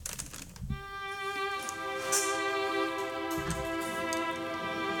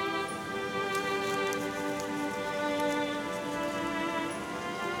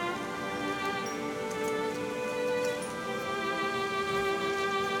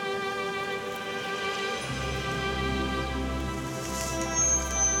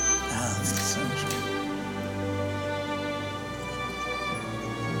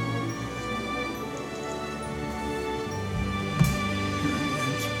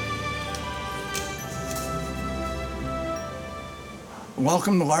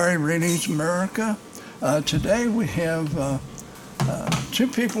Welcome to Larry Readings America. Today we have two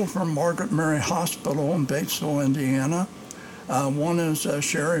people from Margaret Mary Hospital in Batesville, Indiana. One is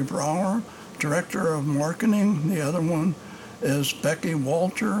Sherr Brougher, Director of Marketing. The other one is Becky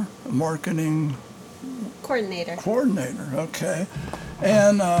Walter, Marketing Coordinator. Okay.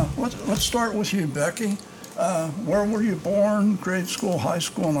 And let's start with you, Becky. Where were you born, grade school, high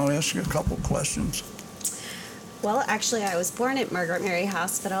school, and I'll ask you a couple questions. Well, actually, I was born at Margaret Mary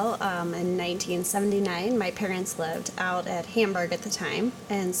Hospital in 1979. My parents lived out at Hamburg at the time,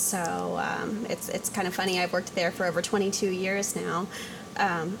 and so it's kind of funny. I've worked there for over 22 years now.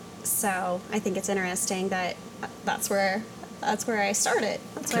 So I think it's interesting that that's where I started.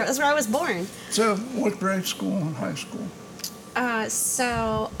 That's where I was born. So, what grade school and high school?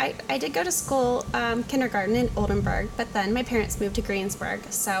 So I did go to school, kindergarten in Oldenburg, but then my parents moved to Greensburg,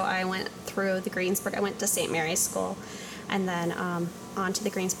 so I went through the Greensburg. I went to St. Mary's School, and then on to the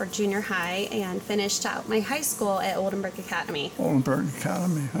Greensburg Junior High, and finished out my high school at Oldenburg Academy. Oldenburg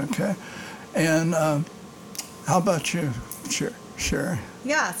Academy, okay. And how about you, Sherry?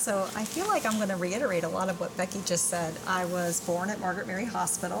 Yeah, so I feel like I'm going to reiterate a lot of what Becky just said. I was born at Margaret Mary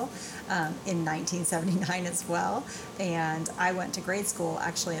Hospital in 1979 as well, and I went to grade school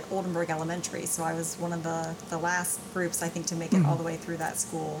actually at Oldenburg Elementary, so I was one of the last groups, I think, to make it all the way through that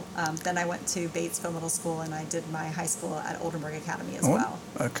school. Then I went to Batesville Middle School, and I did my high school at Oldenburg Academy as well.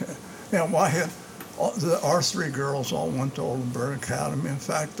 Okay. Yeah, well, I had our three girls all went to Oldenburg Academy. In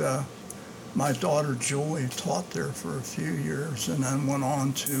fact, my daughter Julie taught there for a few years and then went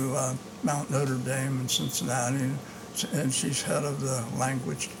on to Mount Notre Dame in Cincinnati, and she's head of the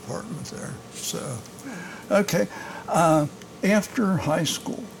language department there. So, okay. After high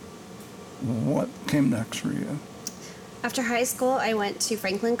school, what came next for you? After high school, I went to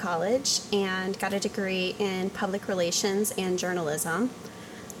Franklin College and got a degree in public relations and journalism.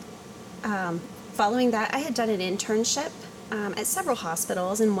 Following that, I had done an internship at several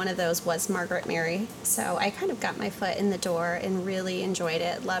hospitals, and one of those was Margaret Mary. So I kind of got my foot in the door and really enjoyed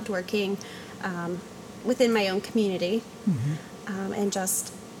it. Loved working within my own community, and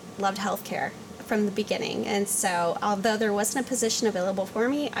just loved healthcare from the beginning. And so although there wasn't a position available for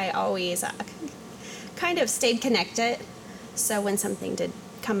me, I always kind of stayed connected. So when something did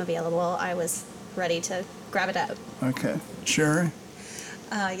come available, I was ready to grab it up. Okay. Sherry?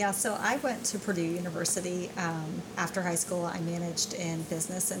 Yeah, so I went to Purdue University after high school. I managed in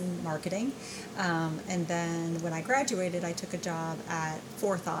business and marketing. And then when I graduated, I took a job at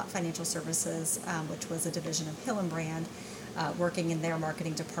Forethought Financial Services, which was a division of Hillenbrand, working in their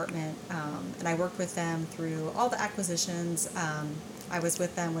marketing department. And I worked with them through all the acquisitions. I was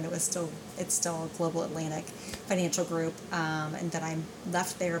with them when it's still Global Atlantic Financial Group, and then I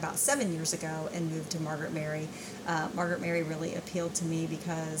left there about 7 years ago and moved to Margaret Mary. Margaret Mary really appealed to me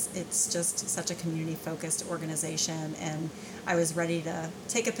because it's just such a community-focused organization, and I was ready to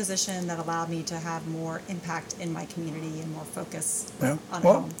take a position that allowed me to have more impact in my community and more focus on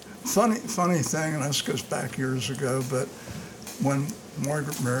home. Funny thing, and this goes back years ago, but when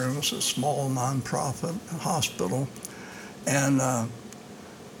Margaret Mary was a small nonprofit hospital, and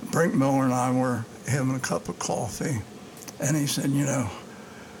Brink Miller and I were having a cup of coffee, and he said,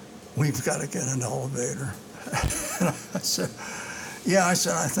 we've got to get an elevator. And I said,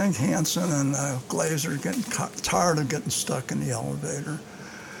 I think Hanson and Glazer are getting tired of getting stuck in the elevator.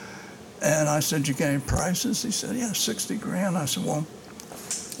 And I said, you got any prices? He said, yeah, $60,000. I said, well,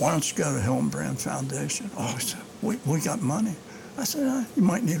 why don't you go to Hillenbrand Foundation? Oh, he said, we got money. I said, you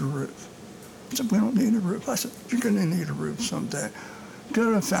might need a roof. He said, we don't need a roof. I said, you're going to need a roof someday. Go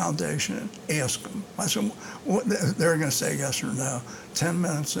to the foundation and ask them. I said, they're going to say yes or no. 10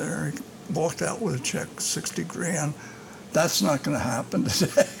 minutes there, he walked out with a check, $60,000. That's not going to happen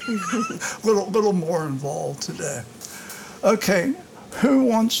today. little more involved today. Okay, who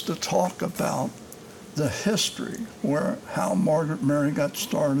wants to talk about the history, how Margaret Mary got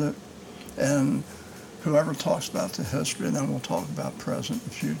started, and whoever talks about the history, then we'll talk about present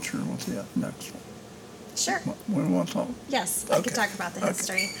and future with the next one. Sure. We want to talk? Yes, I could talk about the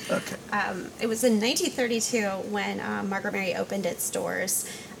history. Okay. It was in 1932 when Margaret Mary opened its doors,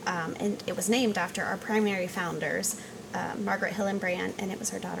 and it was named after our primary founders, Margaret Hillenbrand, and it was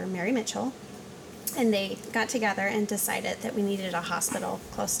her daughter, Mary Mitchell. And they got together and decided that we needed a hospital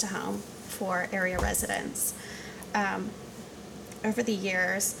close to home for area residents. Over the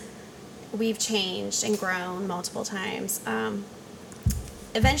years, we've changed and grown multiple times.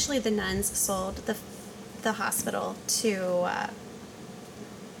 Eventually, the nuns sold the hospital to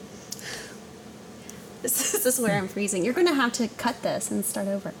This is where I'm freezing. You're going to have to cut this and start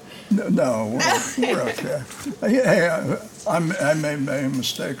over. No, we're okay. Hey, I made many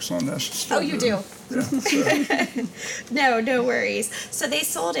mistakes on this. Still Oh, you do? Yeah. So, No worries. So they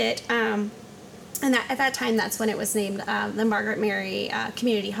sold it, and at that time, that's when it was named the Margaret Mary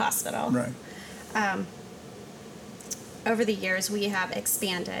Community Hospital. right. Over the years, we have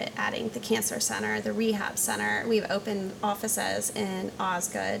expanded, adding the cancer center, the rehab center. We've opened offices in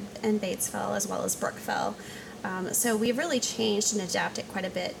Osgood and Batesville, as well as Brookville. So we've really changed and adapted quite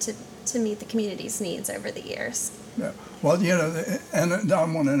a bit to meet the community's needs over the years. Yeah. Well, and I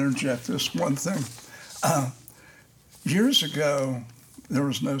want to interject this one thing. Years ago, there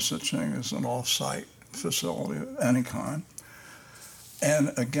was no such thing as an off-site facility of any kind.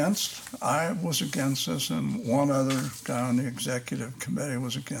 And I was against this, and one other guy on the executive committee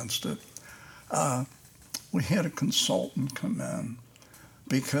was against it. We had a consultant come in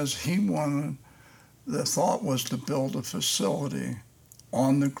because the thought was to build a facility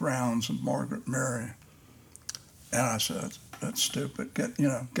on the grounds of Margaret Mary. And I said, that's stupid.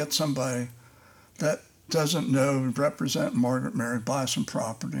 Get somebody that doesn't represent Margaret Mary, buy some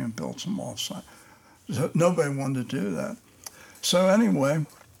property and build some off-site. So nobody wanted to do that. So anyway,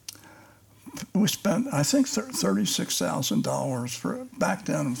 we spent, I think, $36,000 for it. Back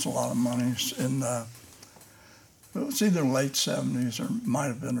then, it was a lot of money. It was either late 70s or might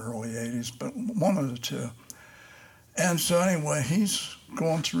have been early 80s, but one of the two. And so anyway, he's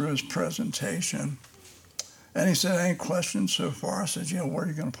going through his presentation, and he said, any questions so far? I said, where are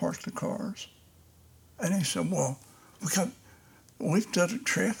you going to park the cars? And he said, well, we've done a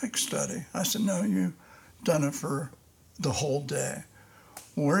traffic study. I said, no, you've done it for the whole day.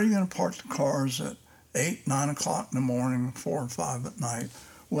 Where are you going to park the cars at 8, 9 o'clock in the morning, 4 or 5 at night,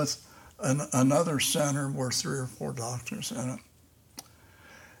 with another center where 3 or 4 doctors in it?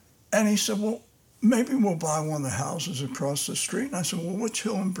 And he said, well, maybe we'll buy one of the houses across the street. And I said, well, which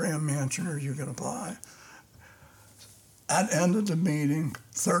Hillenbrand mansion are you going to buy? At the end of the meeting,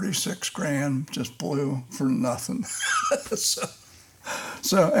 $36,000 just blew for nothing.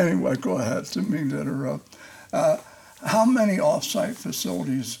 So anyway, go ahead. Didn't mean to interrupt. How many off-site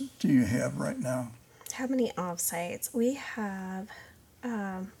facilities do you have right now? How many off-sites? We have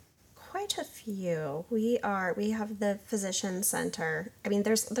quite a few. We have the physician center. I mean,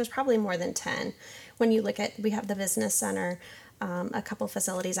 there's probably more than 10. When you look at, we have the business center, a couple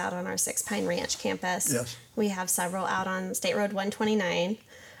facilities out on our Six Pine Ranch campus. Yes. We have several out on State Road 129.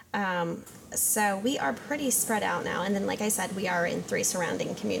 So we are pretty spread out now. And then, like I said, we are in 3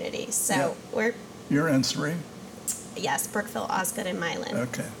 surrounding communities. So You're in 3? Yes, Brookville, Osgood, and Milan.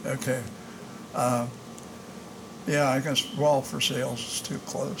 Okay. Yeah, I guess for sales is too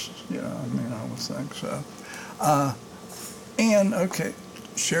close. I would think so. And, okay,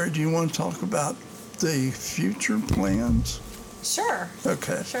 Sherry, do you want to talk about the future plans? Sure.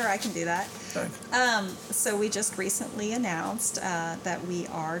 Okay. Sure, I can do that. Thanks. So we just recently announced that we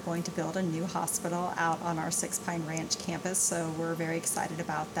are going to build a new hospital out on our Six Pine Ranch campus, so we're very excited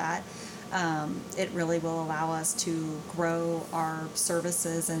about that. It really will allow us to grow our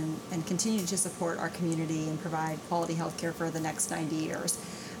services and continue to support our community and provide quality health care for the next 90 years.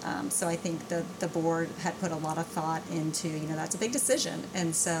 So I think the board had put a lot of thought into, that's a big decision.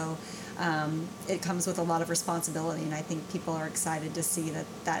 And so it comes with a lot of responsibility, and I think people are excited to see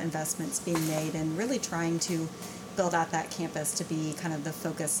that investment's being made and really trying to build out that campus to be kind of the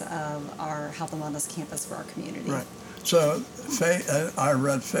focus of our health and wellness campus for our community. Right. So I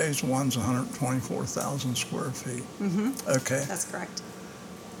read phase 1's 124,000 square feet. Mm-hmm. Okay. That's correct.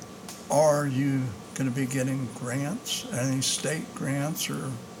 Are you going to be getting grants, any state grants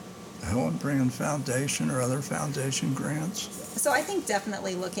or Hillenbrand Foundation or other foundation grants? So I think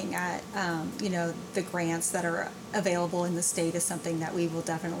definitely looking at, the grants that are available in the state is something that we will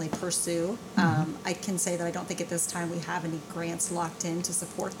definitely pursue. Mm-hmm. I can say that I don't think at this time we have any grants locked in to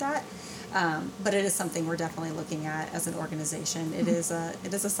support that. But it is something we're definitely looking at as an organization. It is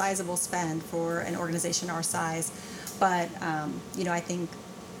a sizable spend for an organization our size, but I think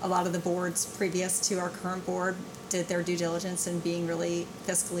a lot of the boards previous to our current board did their due diligence in being really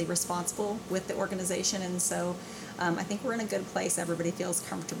fiscally responsible with the organization, and so I think we're in a good place. Everybody feels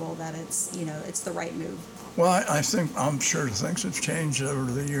comfortable that it's the right move. Well, I'm sure things have changed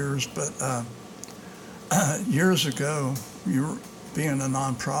over the years, but years ago, being a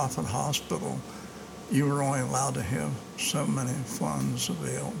nonprofit hospital, you were only allowed to have so many funds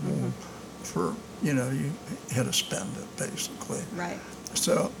available. Mm-hmm. For, you had to spend it, basically. Right.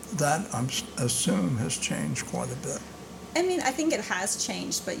 So that, I assume, has changed quite a bit. I mean, I think it has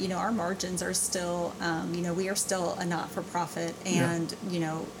changed, but, our margins are still, we are still a not-for-profit, and,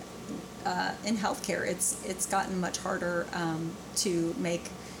 in healthcare, it's gotten much harder to make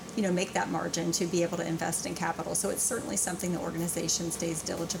that margin to be able to invest in capital. So it's certainly something the organization stays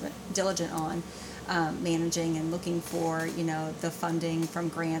diligent on, managing and looking for, the funding from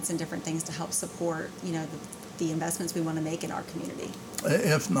grants and different things to help support, the investments we want to make in our community.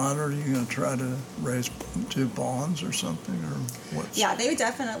 If not, are you going to try to do bonds or something, or what? Yeah, they would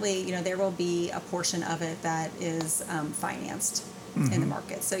definitely, there will be a portion of it that is financed in the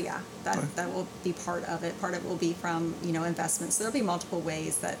market. So yeah, that will be part of it. Part of it will be from, investments. So there'll be multiple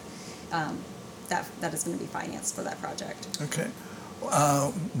ways that that is going to be financed for that project. Okay.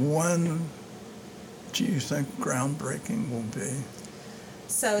 When do you think groundbreaking will be?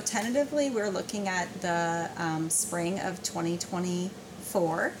 So tentatively, we're looking at the spring of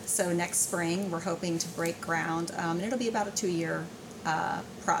 2024. So next spring, we're hoping to break ground, and it'll be about a 2-year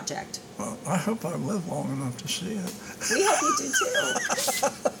project. Well, I hope I live long enough to see it. We hope you do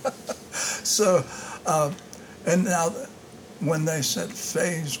too. So, and now, when they said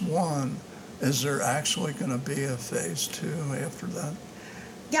phase 1, is there actually going to be a phase 2 after that?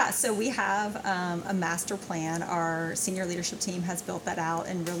 Yeah, so we have a master plan. Our senior leadership team has built that out,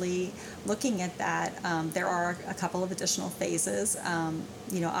 and really looking at that, there are a couple of additional phases.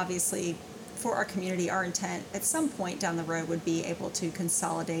 Obviously, for our community, our intent at some point down the road would be able to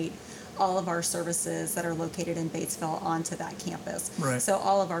consolidate all of our services that are located in Batesville onto that campus. Right. So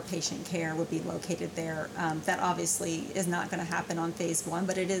all of our patient care would be located there. That obviously is not going to happen on phase 1,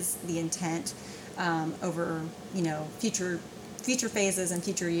 but it is the intent over future phases and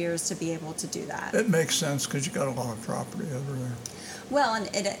future years to be able to do that. It makes sense because you got a lot of property over there. Well,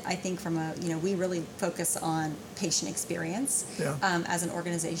 and I think we really focus on patient experience as an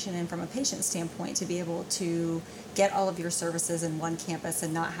organization, and from a patient standpoint, to be able to get all of your services in one campus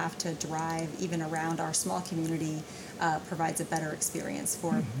and not have to drive even around our small community provides a better experience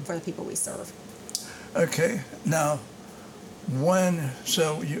for the people we serve. Okay, now,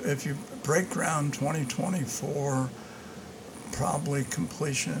 if you break ground 2024, probably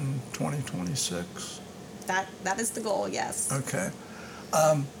completion 2026? That is the goal, yes. Okay.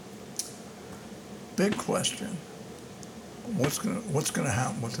 Big question. What's gonna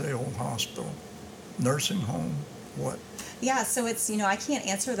happen with the old hospital? Nursing home? What? Yeah, so it's, I can't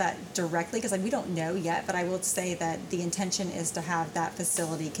answer that directly because we don't know yet, but I will say that the intention is to have that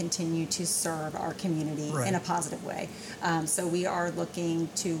facility continue to serve our community in a positive way. So we are looking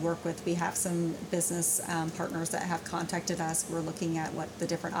to work with, we have some business partners that have contacted us. We're looking at what the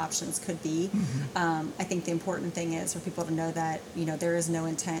different options could be. I think the important thing is for people to know that, there is no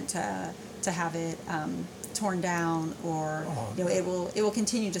intent to have it torn down, or it will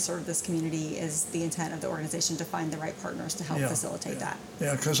continue to serve this community. Is the intent of the organization to find the right partners to help facilitate that.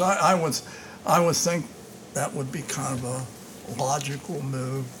 Yeah, because I would think that would be kind of a logical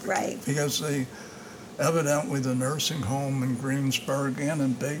move, right? Because evidently the nursing home in Greensburg and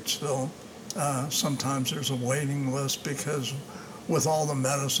in Batesville, sometimes there's a waiting list because with all the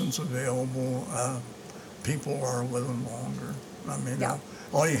medicines available, people are living longer. I mean,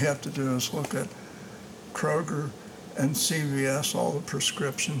 all you have to do is look at Kroger and CVS, all the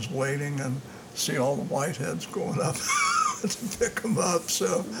prescriptions waiting, and see all the whiteheads going up to pick them up.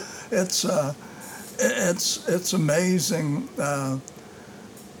 So it's amazing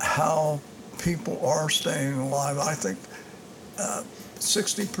how people are staying alive. I think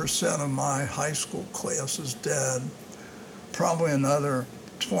 60% of my high school class is dead. Probably another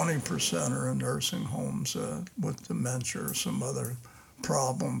 20% are in nursing homes with dementia or some other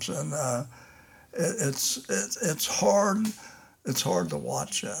problems, and it's hard. It's hard to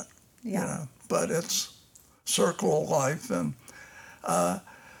watch that, but it's circle of life, and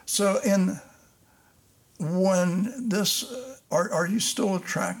when this, are you still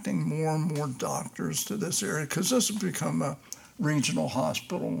attracting more and more doctors to this area? Because this has become a regional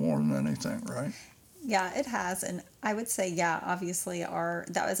hospital more than anything, right? Yeah, it has, and I would say, obviously,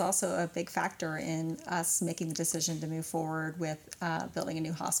 that was also a big factor in us making the decision to move forward with building a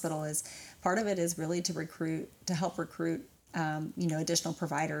new hospital. Is part of it is really to help recruit, additional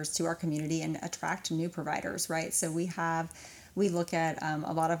providers to our community and attract new providers, right? So we look at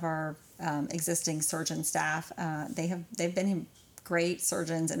a lot of our existing surgeon staff. They've been great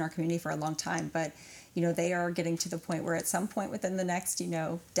surgeons in our community for a long time, but they are getting to the point where at some point within the next,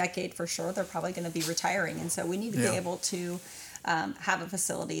 decade for sure, they're probably going to be retiring. And so we need to be able to have a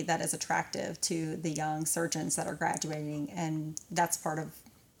facility that is attractive to the young surgeons that are graduating. And that's part of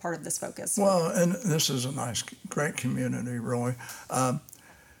this focus. Well, and this is a great community, really.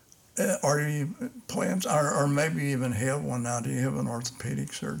 Are you plans, or maybe even have one now? Do you have an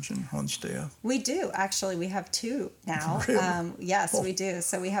orthopedic surgeon on staff? We do. Actually, we have two now. Really? Yes, Oh. we do.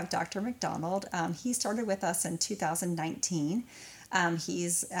 So we have Dr. McDonald. He started with us in 2019.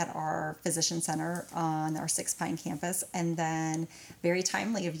 He's at our physician center on our Six Pine campus. And then, very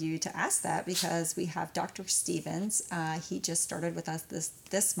timely of you to ask that, because we have Dr. Stevens. He just started with us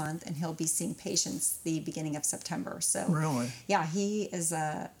this month, and he'll be seeing patients the beginning of September. So Really? yeah, he is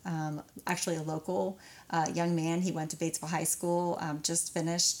actually a local young man. He went to Batesville High School, just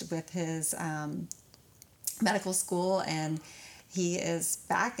finished with his medical school, and he is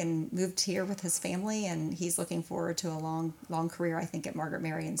back and moved here with his family, and he's looking forward to a long career, I think, at Margaret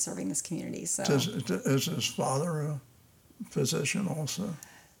Mary and serving this community. So Is his father a physician also?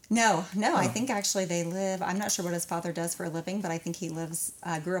 no, I think actually they live. I'm not sure what his father does for a living, but I think he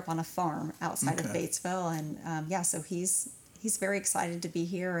grew up on a farm outside of Okay. Batesville, and yeah, so he's very excited to be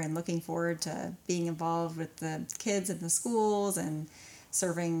here and looking forward to being involved with the kids in the schools and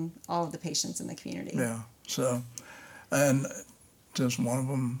serving all of the patients in the community. Yeah. So, and does one of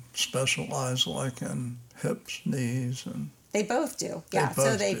them specialize like in hips, knees, and They both do. They Yeah, so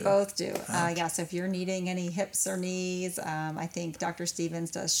both they do. both do. Yeah, so if you're needing any hips or knees, I think Dr.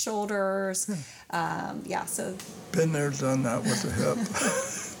 Stevens does shoulders. Yeah, so been there, done that with the hip.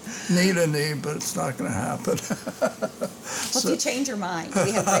 Need a knee, but it's not going to happen. if you change your mind,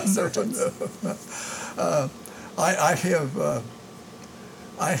 we have great surgeons.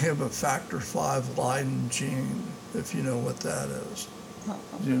 I have a factor V Leiden gene, if you know what that is. Oh,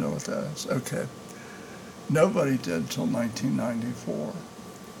 Do you know what that is? Okay. Nobody did till 1994.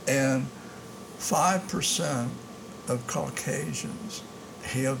 And 5% of Caucasians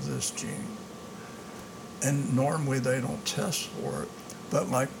have this gene. And normally they don't test for it. But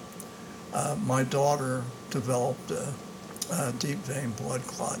like my daughter developed a deep vein blood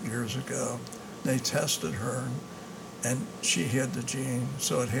clot years ago. They tested her, and she had the gene,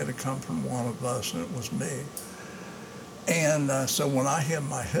 so it had to come from one of us, and it was me. And so when I had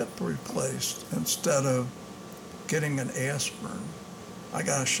my hip replaced, instead of getting an aspirin, I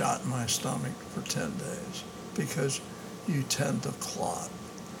got a shot in my stomach for 10 days because you tend to clot.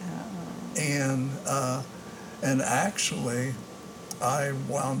 And actually, I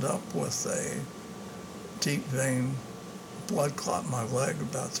wound up with a deep vein blood clot in my leg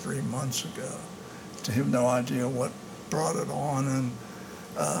about 3 months ago. To have no idea what brought it on,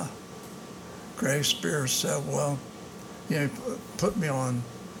 and Gray Spears said, well, you know, put me on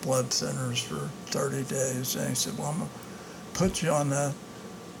blood thinners for 30 days. And he said, well, I'm going to put you on that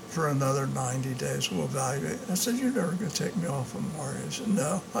for another 90 days. We'll evaluate. I said, you're never going to take me off of Mario. He said,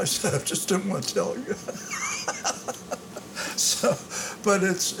 no. I said, I just didn't want to tell you. So, but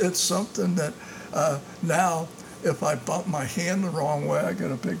it's something that now, if I bump my hand the wrong way, I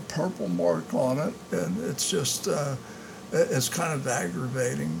get a big purple mark on it, and it's just, it's kind of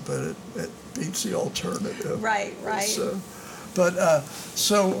aggravating, but it beats the alternative. Right. So, but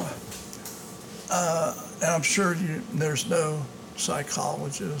and I'm sure there's no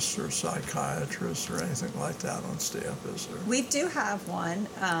psychologist or psychiatrist or anything like that on staff, is there? We do have one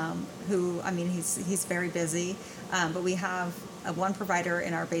who, I mean, he's very busy, but we have one provider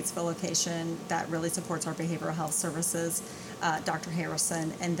in our Batesville location that really supports our behavioral health services, Dr.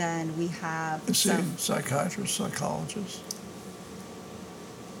 Harrison, and then we have Is he a psychiatrist, psychologist?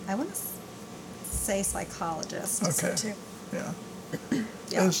 I want to say psychologist. Okay. Too. Yeah.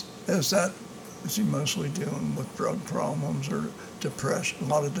 Yeah. Is he mostly dealing with drug problems or depression, a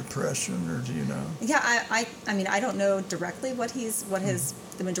lot of depression, or do you know? Yeah, I mean, I don't know directly what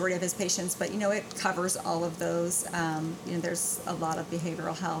the majority of his patients, but, you know, it covers all of those. You know, there's a lot of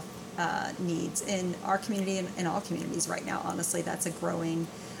behavioral health needs in our community and in all communities right now. Honestly, that's a growing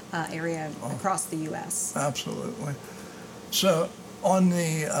area across the U.S. Absolutely. So on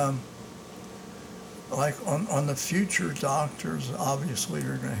the, on the future doctors, obviously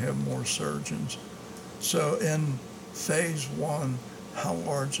you're going to have more surgeons. So in phase 1, how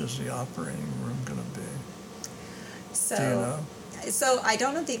large is the operating room going to be? So, Do you know? So I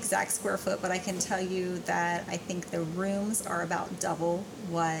don't know the exact square foot, but I can tell you that I think the rooms are about double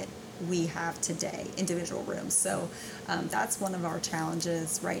what we have today, individual rooms. So that's one of our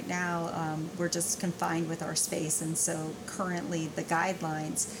challenges right now. We're just confined with our space, and so currently the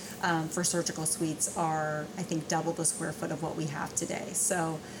guidelines for surgical suites are, I think, double the square foot of what we have today.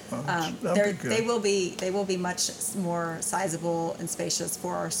 So they will be much more sizable and spacious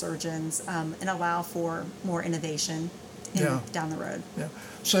for our surgeons, and allow for more innovation down the road. Yeah.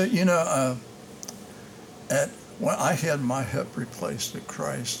 So, you know, when I had my hip replaced at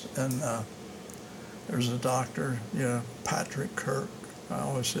Christ, and there's a doctor, you know, Patrick Kirk, I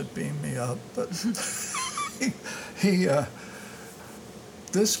always said beam me up, but he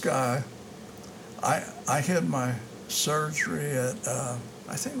this guy, I had my surgery at,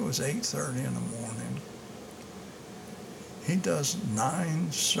 I think it was 8:30 in the morning. He does 9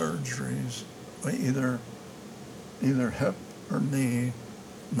 surgeries, either hip or knee,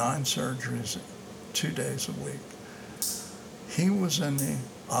 9 surgeries 2 days a week. He was in the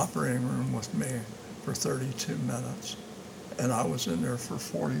operating room with me for 32 minutes, and I was in there for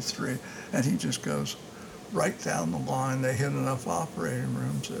 43, and he just goes right down the line. They hit enough operating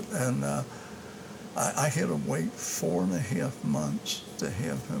rooms, and I had to wait 4.5 months to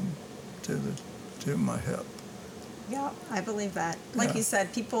have him do my hip. Yeah, I believe that. Like Yeah. you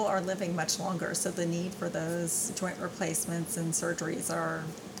said, people are living much longer, so the need for those joint replacements and surgeries are,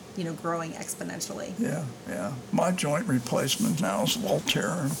 growing exponentially. Yeah, yeah. My joint replacement now is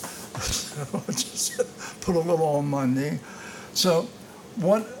Voltaren. So I just put a little on my knee. So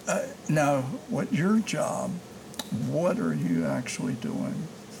what your job, what are you actually doing,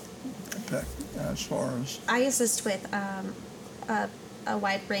 Beck, as far as? I assist with a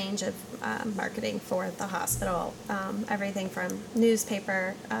wide range of marketing for the hospital. Everything from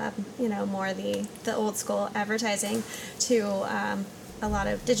newspaper, more the old school advertising, to a lot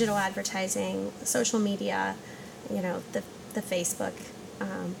of digital advertising, social media, the Facebook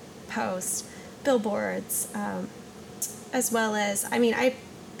posts, billboards, as well as,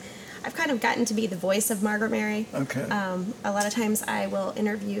 I've kind of gotten to be the voice of Margaret Mary. Okay. A lot of times I will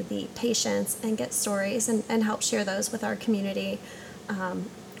interview the patients and get stories and help share those with our community.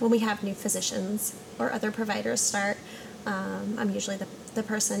 When we have new physicians or other providers start, I'm usually the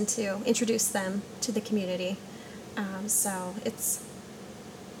person to introduce them to the community. So it's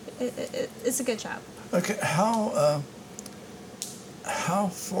a good job. Okay, how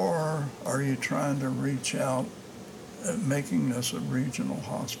far are you trying to reach out, making this a regional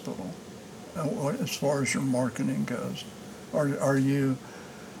hospital, as far as your marketing goes? Are you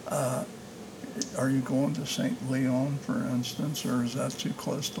going to St. Leon, for instance, or is that too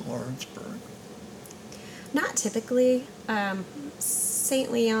close to Lawrenceburg? Not typically.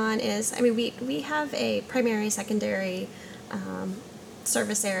 St. Leon is, we have a primary, secondary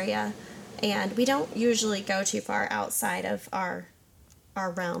service area, and we don't usually go too far outside of our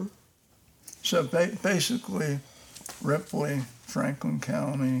realm. So basically, Ripley, Franklin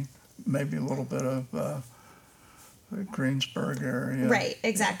County, maybe a little bit of the Greensburg area. Right,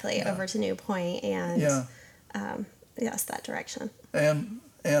 exactly, Yeah. over to New Point, and Yeah. Yes, that direction. And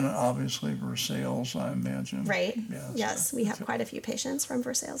obviously Versailles, I imagine. Right. Yeah, Yes, so- we have quite a few patients from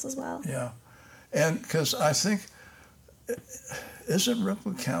Versailles as well. Yeah. And because I think, isn't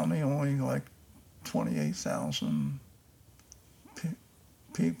Ripley County only like 28,000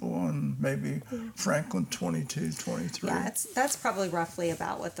 people, and maybe Franklin 22, 23? Yeah, that's probably roughly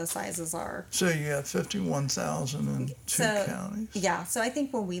about what the sizes are. So you got 51,000 in two counties. Yeah, so I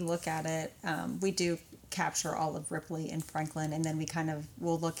think when we look at it, we do capture all of Ripley and Franklin, and then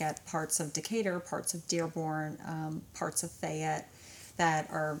we'll look at parts of Decatur, parts of Dearborn, parts of Fayette that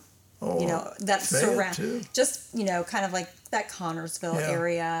are, that Fayette surround, too. just, kind of like that Connorsville Yeah.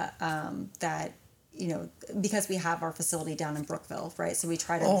 area, that, because we have our facility down in Brookville, right? So we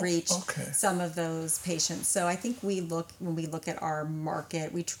try to reach some of those patients. So I think when we look at our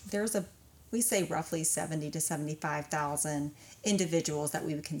market, we say roughly 70 to 75,000 individuals that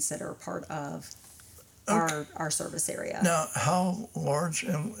we would consider part of our service area. Now, how large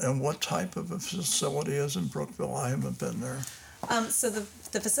and what type of a facility is in Brookville? I haven't been there. So the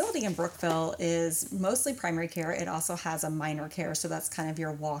facility in Brookville is mostly primary care. It also has a minor care, so that's kind of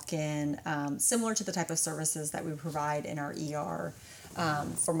your walk-in, similar to the type of services that we provide in our ER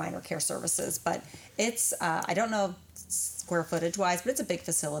for minor care services. But it's, I don't know square footage-wise, but it's a big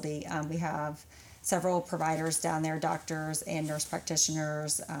facility. We have several providers down there, doctors and nurse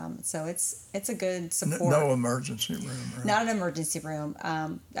practitioners. So it's a good support. No emergency room, right? Not an emergency room.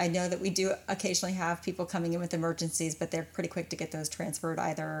 I know that we do occasionally have people coming in with emergencies, but they're pretty quick to get those transferred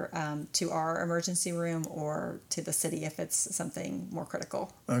either to our emergency room or to the city if it's something more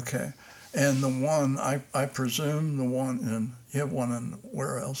critical. Okay. And the one, I presume you have one in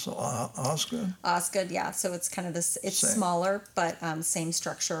where else? Osgood? Osgood, yeah. So it's kind of it's Same. smaller, but same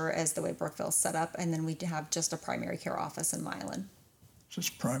structure as the way Brookville's set up. And then we have just a primary care office in Milan.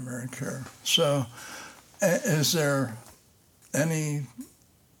 Just primary care. So is there any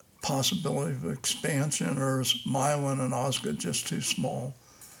possibility of expansion, or is Milan and Osgood just too small?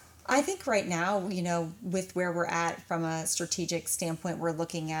 I think right now, with where we're at from a strategic standpoint, we're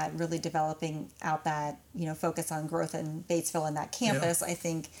looking at really developing out that, focus on growth in Batesville and that campus. Yeah. I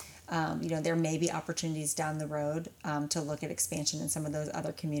think There may be opportunities down the road to look at expansion in some of those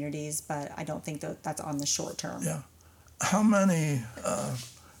other communities, but I don't think that that's on the short term. Yeah. How many,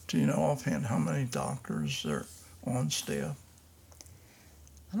 do you know offhand how many doctors are on staff?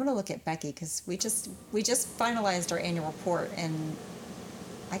 I'm going to look at Becky because we just finalized our annual report, and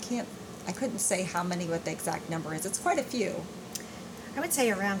I couldn't say what the exact number is. It's quite a few. I would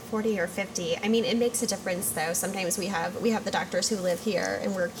say around 40 or 50. I mean, it makes a difference, though. Sometimes we have the doctors who live here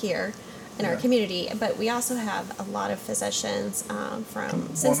and work here in our community, but we also have a lot of physicians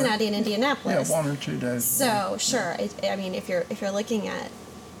from Cincinnati and Indianapolis. Yeah, 1 or 2 days. So sure, I mean, if you're looking at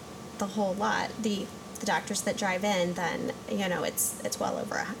the whole lot, the doctors that drive in, then it's well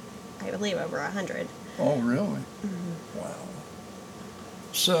over, I believe, over 100. Oh, really? Mm-hmm. Wow.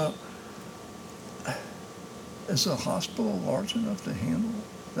 So, is the hospital large enough to handle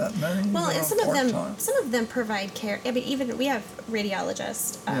that many? Well, and some part-time? of them provide care. I mean, even we have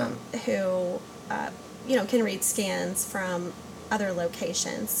radiologists who can read scans from other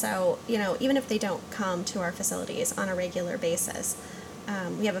locations. So even if they don't come to our facilities on a regular basis,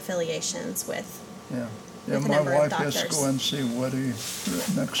 we have affiliations with. Yeah. With My wife has doctors. to go and see Woody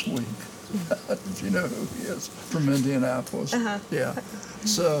next week. If you know who he is, from Indianapolis. Uh-huh. Yeah.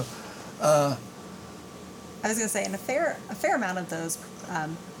 So. I was going to say, and a fair amount of those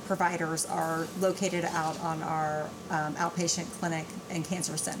providers are located out on our outpatient clinic and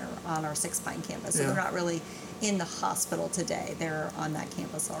cancer center on our Six Pine campus. So they're not really in the hospital today. They're on that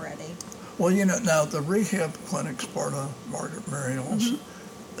campus already. Well, now the rehab clinic's part of Margaret Mary also.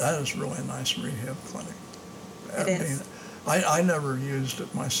 Mm-hmm. That is really a nice rehab clinic. It is. I never used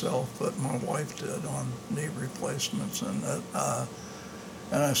it myself, but my wife did on knee replacements, and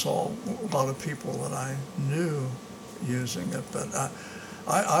I saw a lot of people that I knew using it. But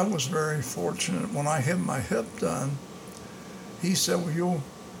I was very fortunate when I had my hip done. He said,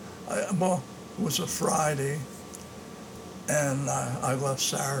 well, it was a Friday, and I left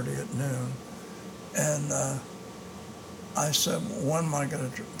Saturday at noon, and I said, when am I going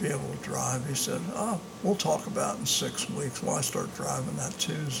to be able to drive? He said, we'll talk about it in 6 weeks. Well, I start driving that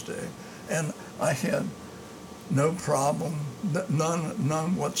Tuesday. And I had no problem,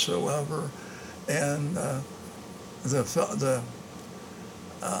 none whatsoever. And the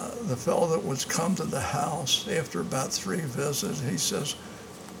fellow that would come to the house after about 3 visits, he says,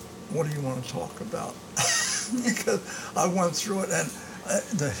 what do you want to talk about? Because I went through it, and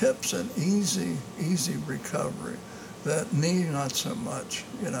the hip's an easy recovery. That knee, not so much,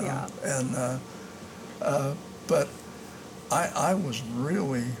 Yeah. And but I was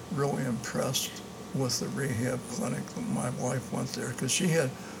really, really impressed with the rehab clinic when my wife went there, because she had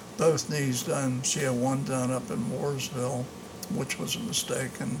both knees done. She had one done up in Mooresville, which was a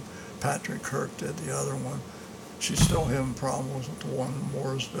mistake, and Patrick Kirk did the other one. She's still having problems with the one in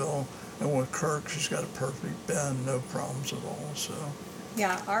Mooresville, and with Kirk, she's got a perfect bend, no problems at all. So.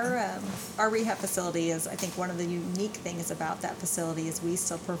 Yeah, our rehab facility is, I think, one of the unique things about that facility is we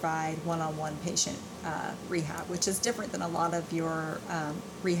still provide one-on-one patient rehab, which is different than a lot of your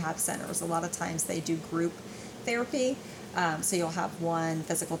rehab centers. A lot of times they do group therapy, so you'll have one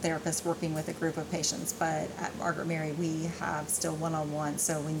physical therapist working with a group of patients. But at Margaret Mary, we have still one-on-one.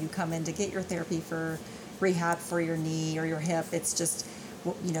 So when you come in to get your therapy for rehab for your knee or your hip, it's just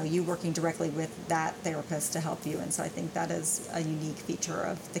you working directly with that therapist to help you. And so I think that is a unique feature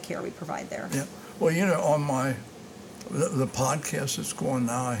of the care we provide there. Yeah. Well, on the podcast that's going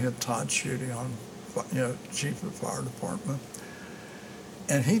now, I had Todd Schutte on, chief of fire department.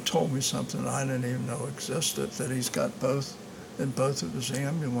 And he told me something I didn't even know existed, that he's got in both of his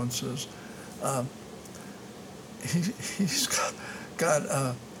ambulances, he's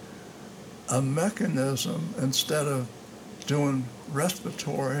got a mechanism, instead of doing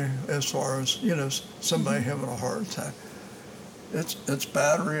respiratory, as far as somebody having a heart attack, it's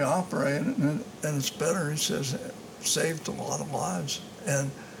battery operated, and it's better. He says it saved a lot of lives. And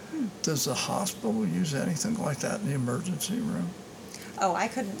does the hospital use anything like that in the emergency room? Oh, I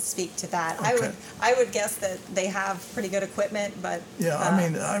couldn't speak to that. Okay. I would guess that they have pretty good equipment, but yeah,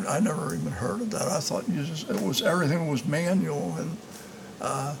 I never even heard of that. I thought everything was manual, and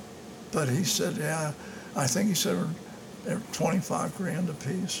but he said, yeah, I think he said $25,000 a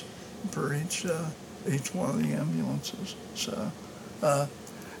piece for each one of the ambulances. So,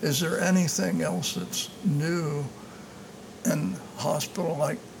 is there anything else that's new in hospital,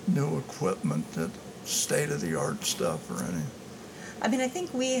 like new equipment, that state-of-the-art stuff or anything? I mean, I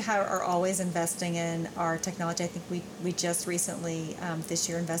think we are always investing in our technology. I think we just recently, this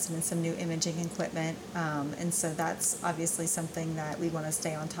year, invested in some new imaging equipment. And so that's obviously something that we want to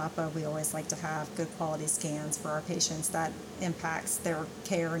stay on top of. We always like to have good quality scans for our patients. That impacts their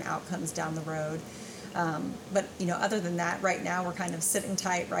care and outcomes down the road. But other than that, right now we're kind of sitting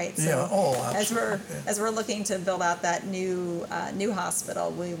tight, right? So Yeah. Oh, absolutely. as we're looking to build out that new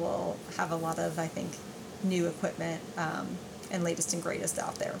hospital, we will have a lot of, I think, new equipment and latest and greatest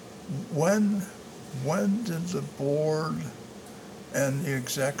out there. When did the board and the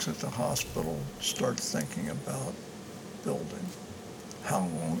execs at the hospital start thinking about building? How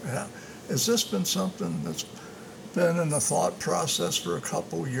long? Has this been something that's been in the thought process for a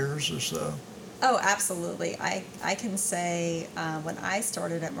couple years or so? Oh, absolutely. I can say when I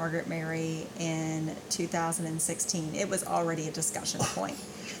started at Margaret Mary in 2016, it was already a discussion point.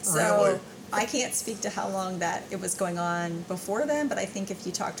 So Really? I can't speak to how long that it was going on before then, but I think if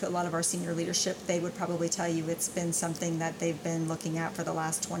you talk to a lot of our senior leadership, they would probably tell you it's been something that they've been looking at for the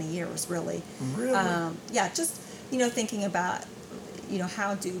last 20 years, really. Really? Yeah, just, thinking about,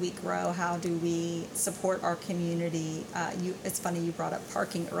 how do we grow? How do we support our community? It's funny you brought up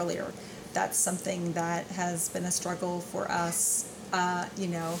parking earlier. That's something that has been a struggle for us,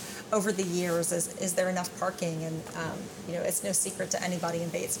 over the years. Is there enough parking? And, it's no secret to anybody in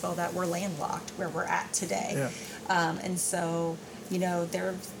Batesville that we're landlocked where we're at today. Yeah. And so,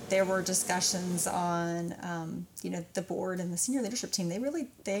 there were discussions on, the board and the senior leadership team.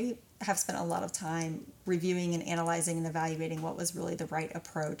 They have spent a lot of time reviewing and analyzing and evaluating what was really the right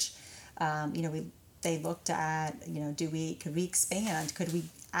approach. They looked at, could we expand? Could we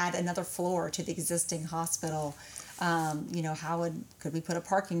add another floor to the existing hospital? Could we put a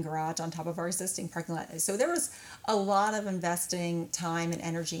parking garage on top of our existing parking lot? So there was a lot of investing time and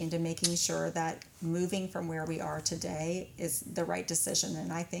energy into making sure that moving from where we are today is the right decision.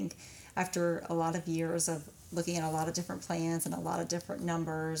 And I think after a lot of years of looking at a lot of different plans and a lot of different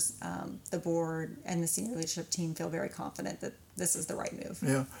numbers, the board and the senior leadership team feel very confident that this is the right move.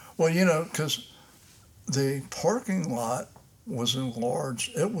 Yeah. Well, because the parking lot was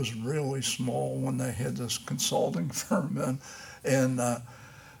enlarged. It was really small when they had this consulting firm in,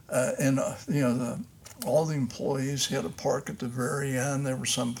 and all the employees had to park at the very end. There was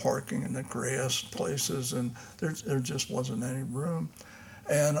some parking in the grass places, and there just wasn't any room.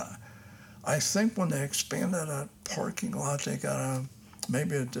 And I think when they expanded that parking lot, they got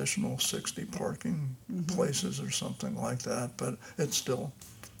maybe additional 60 parking places or something like that. But it's still,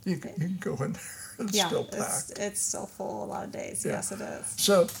 you can go in there. It's still packed. It's still full a lot of days. Yeah. Yes, it is.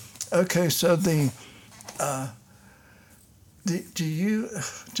 So, okay, so do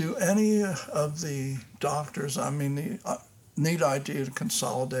any of the doctors, I mean, the neat idea to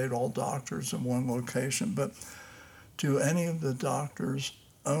consolidate all doctors in one location, but do any of the doctors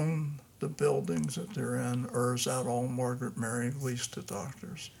own the buildings that they're in, or is that all Margaret Mary leased to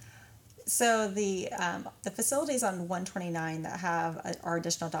doctors? So the facilities on 129 that have our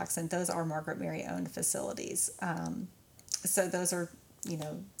additional docs in, those are Margaret Mary owned facilities. So those are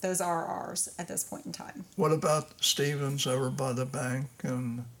ours at this point in time. What about Stevens over by the bank,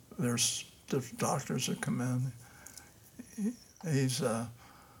 and there's doctors that come in? He's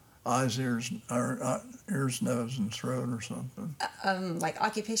eyes, ears, nose, and throat or something. Like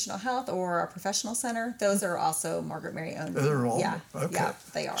occupational health or our professional center, those are also Margaret Mary owned. They're all? Yeah, Okay. yeah,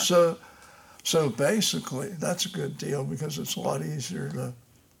 they are. So basically, that's a good deal because it's a lot easier to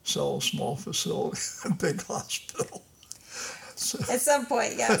sell a small facility than a big hospital. So. At some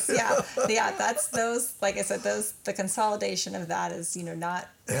point, yes, yeah. That's those. Like I said, the consolidation of that is not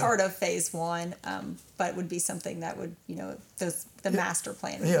part of phase one, but would be something that would the master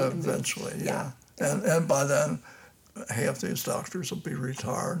plan. Yeah, eventually, yeah. And by then, half these doctors will be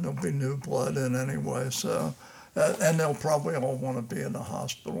retired, and there'll be new blood in anyway. So. And they'll probably all want to be in the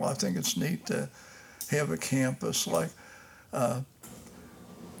hospital. I think it's neat to have a campus like the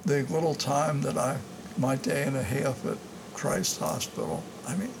little time that my day and a half at Christ Hospital.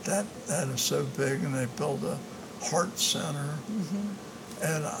 I mean, that is so big, and they built a heart center.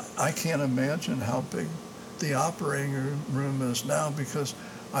 And I can't imagine how big the operating room is now, because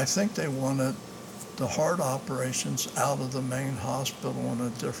I think they wanted the heart operations out of the main hospital in a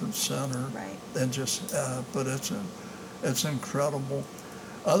different center. Right. And just, but it's incredible.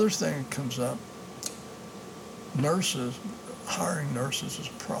 Other thing that comes up, nurses, hiring nurses is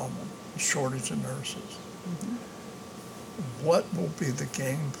a problem, shortage of nurses. What will be the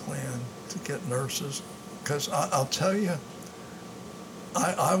game plan to get nurses? Because I'll tell you,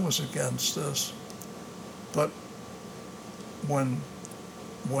 I was against this, but when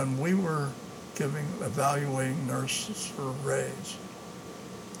we were evaluating nurses for a raise,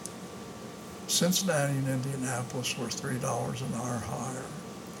 Cincinnati and Indianapolis were $3 an hour higher.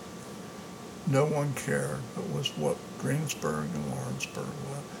 No one cared. It was what Greensburg and Lawrenceburg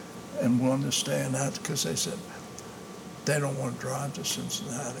were, and willing to stay in that because they said they don't want to drive to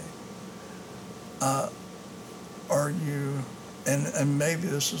Cincinnati. Are you, and maybe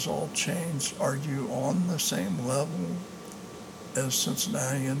this has all changed, are you on the same level as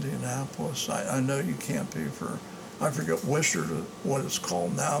Cincinnati, Indianapolis? I know you can't be for, I forget Worcester what it's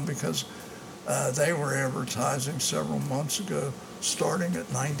called now, because they were advertising several months ago starting at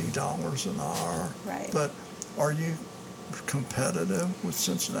 $90 an hour. Right. But are you competitive with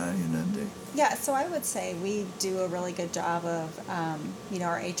Cincinnati and Indy? Yeah, so I would say we do a really good job of,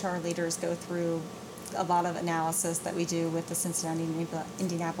 our HR leaders go through a lot of analysis that we do with the Cincinnati and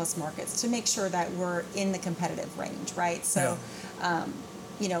Indianapolis markets to make sure that we're in the competitive range, right? So,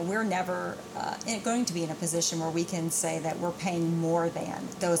 we're never going to be in a position where we can say that we're paying more than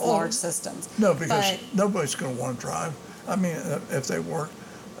those large systems. No, because nobody's going to want to drive. I mean, if they work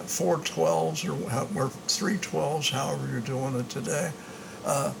 412s or 312s, however you're doing it today,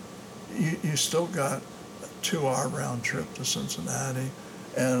 you still got a 2-hour round trip to Cincinnati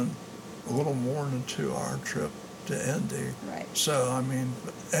and a little more than a 2-hour trip to Indy. Right. So, I mean,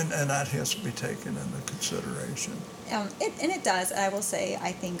 and that has to be taken into consideration. It does. I will say,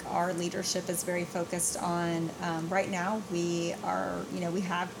 I think our leadership is very focused on, right now, we are, we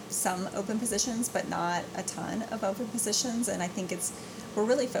have some open positions, but not a ton of open positions. And I think we're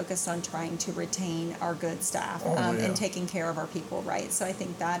really focused on trying to retain our good staff and taking care of our people, right? So I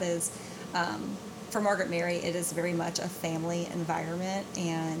think that is, for Margaret Mary, it is very much a family environment.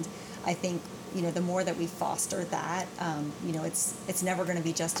 And I think, the more that we foster that, it's never going to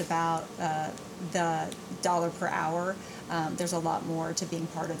be just about the dollar per hour. There's a lot more to being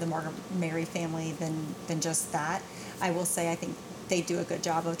part of the Margaret Mary family than just that. I will say I think they do a good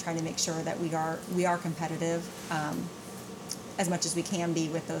job of trying to make sure that we are competitive as much as we can be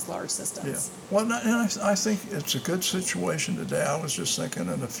with those large systems. Yeah. Well, and I think it's a good situation today. I was just thinking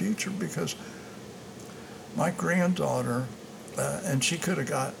in the future because my granddaughter, and she could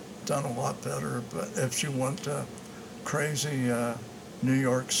have done a lot better, but if she went to crazy New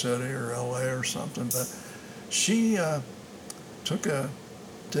York City or LA or something, but she did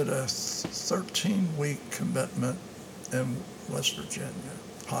a 13-week commitment in West Virginia,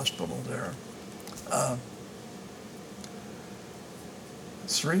 hospital there.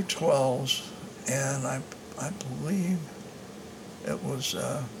 312s, and I believe it was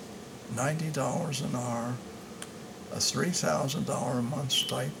 $90 an hour, a $3,000 a month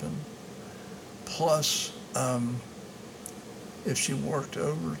stipend, plus if she worked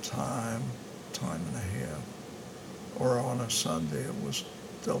overtime, time and a half, or on a Sunday, it was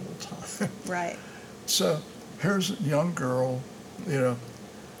double time. Right. So here's a young girl, and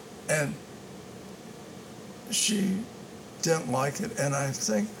she didn't like it, and I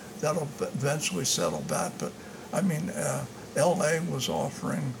think that'll eventually settle back. But I mean, LA was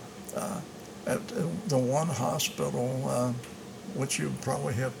offering at the one hospital, which you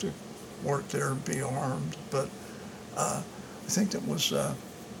probably have to work there and be armed, but I think it was a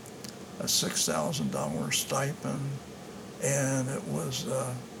 $6,000 stipend, and it was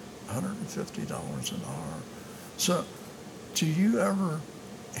 $150 an hour. So, do you ever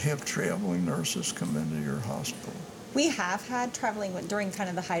have traveling nurses come into your hospital? We have had traveling during kind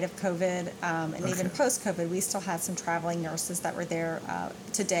of the height of COVID, and even post-COVID, we still had some traveling nurses that were there.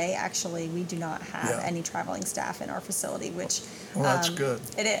 Today, actually, we do not have any traveling staff in our facility, which that's good.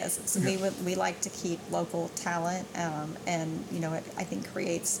 It is. So we like to keep local talent, and I think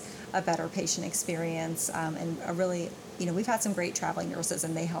creates a better patient experience, and a really, we've had some great traveling nurses,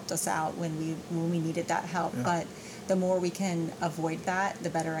 and they helped us out when we needed that help. Yeah. But the more we can avoid that, the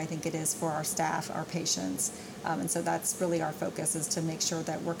better I think it is for our staff, our patients. And so that's really our focus, is to make sure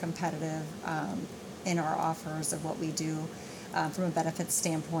that we're competitive in our offers of what we do from a benefits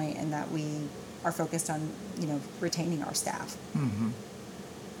standpoint, and that we are focused on, retaining our staff. Mm-hmm.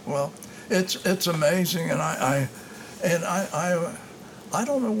 Well, it's amazing, and I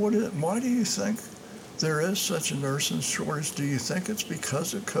don't know why do you think there is such a nursing shortage? Do you think it's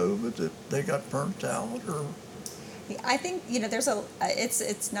because of COVID that they got burnt out, or? I think there's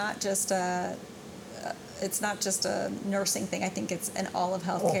it's not just a nursing thing. I think it's in all of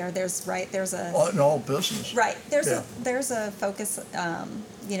healthcare. There's in all business. Right. There's a focus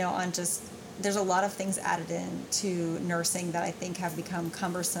on just, there's a lot of things added in to nursing that I think have become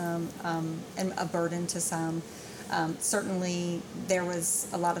cumbersome and a burden to some. Certainly there was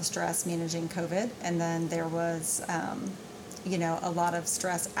a lot of stress managing COVID, and then there was a lot of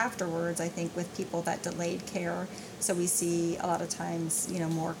stress afterwards, I think, with people that delayed care. So we see a lot of times,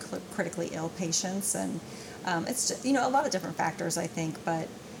 more critically ill patients, and it's just, a lot of different factors, I think, but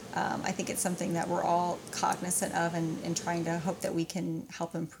I think it's something that we're all cognizant of, and trying to hope that we can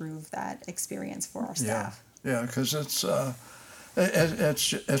help improve that experience for our staff. Yeah, because it's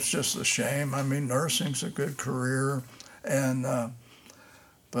just a shame. I mean, nursing's a good career, and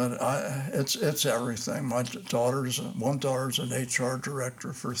but it's everything. One daughter's an HR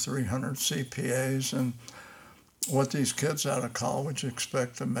director for 300 CPAs, and what these kids out of college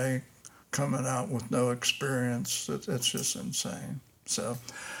expect to make coming out with no experience, it's just insane. So,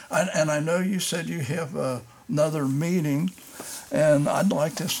 and I know you said you have another meeting, and I'd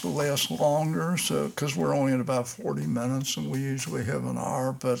like this to last longer, so because we're only at about 40 minutes, and we usually have an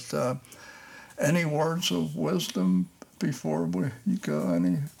hour. But any words of wisdom before you go?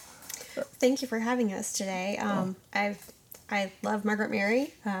 Any? Thank you for having us today. I love Margaret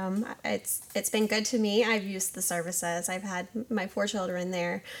Mary. It's been good to me. I've used the services. I've had my 4 children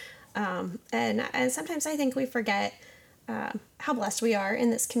there, and sometimes I think we forget how blessed we are in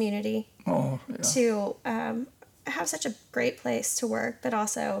this community to have such a great place to work, but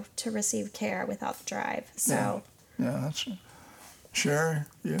also to receive care without the drive. So that's Sherry.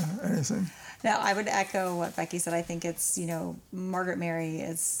 Yeah, anything? No, I would echo what Becky said. I think it's, Margaret Mary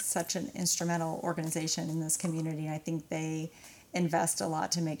is such an instrumental organization in this community. And I think they invest a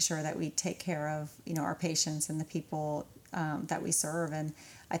lot to make sure that we take care of, our patients and the people that we serve. And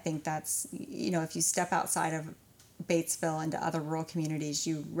I think that's, if you step outside of Batesville into other rural communities,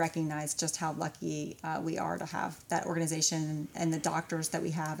 you recognize just how lucky we are to have that organization, and the doctors that we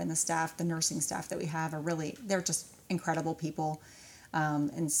have, and the staff, the nursing staff that we have they're just incredible people.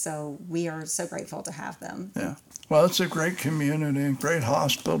 And so we are so grateful to have them. Yeah. Well, it's a great community and great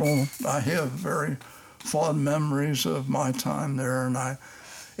hospital. I have very fond memories of my time there, and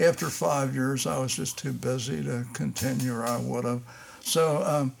after 5 years, I was just too busy to continue, or I would have.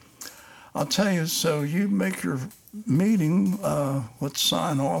 So I'll tell you, so you make your meeting. Let's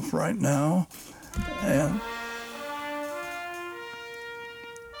sign off right now. And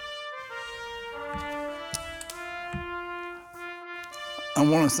I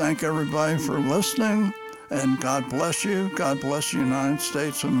want to thank everybody for listening, and God bless you. God bless the United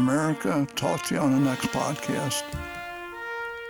States of America. Talk to you on the next podcast.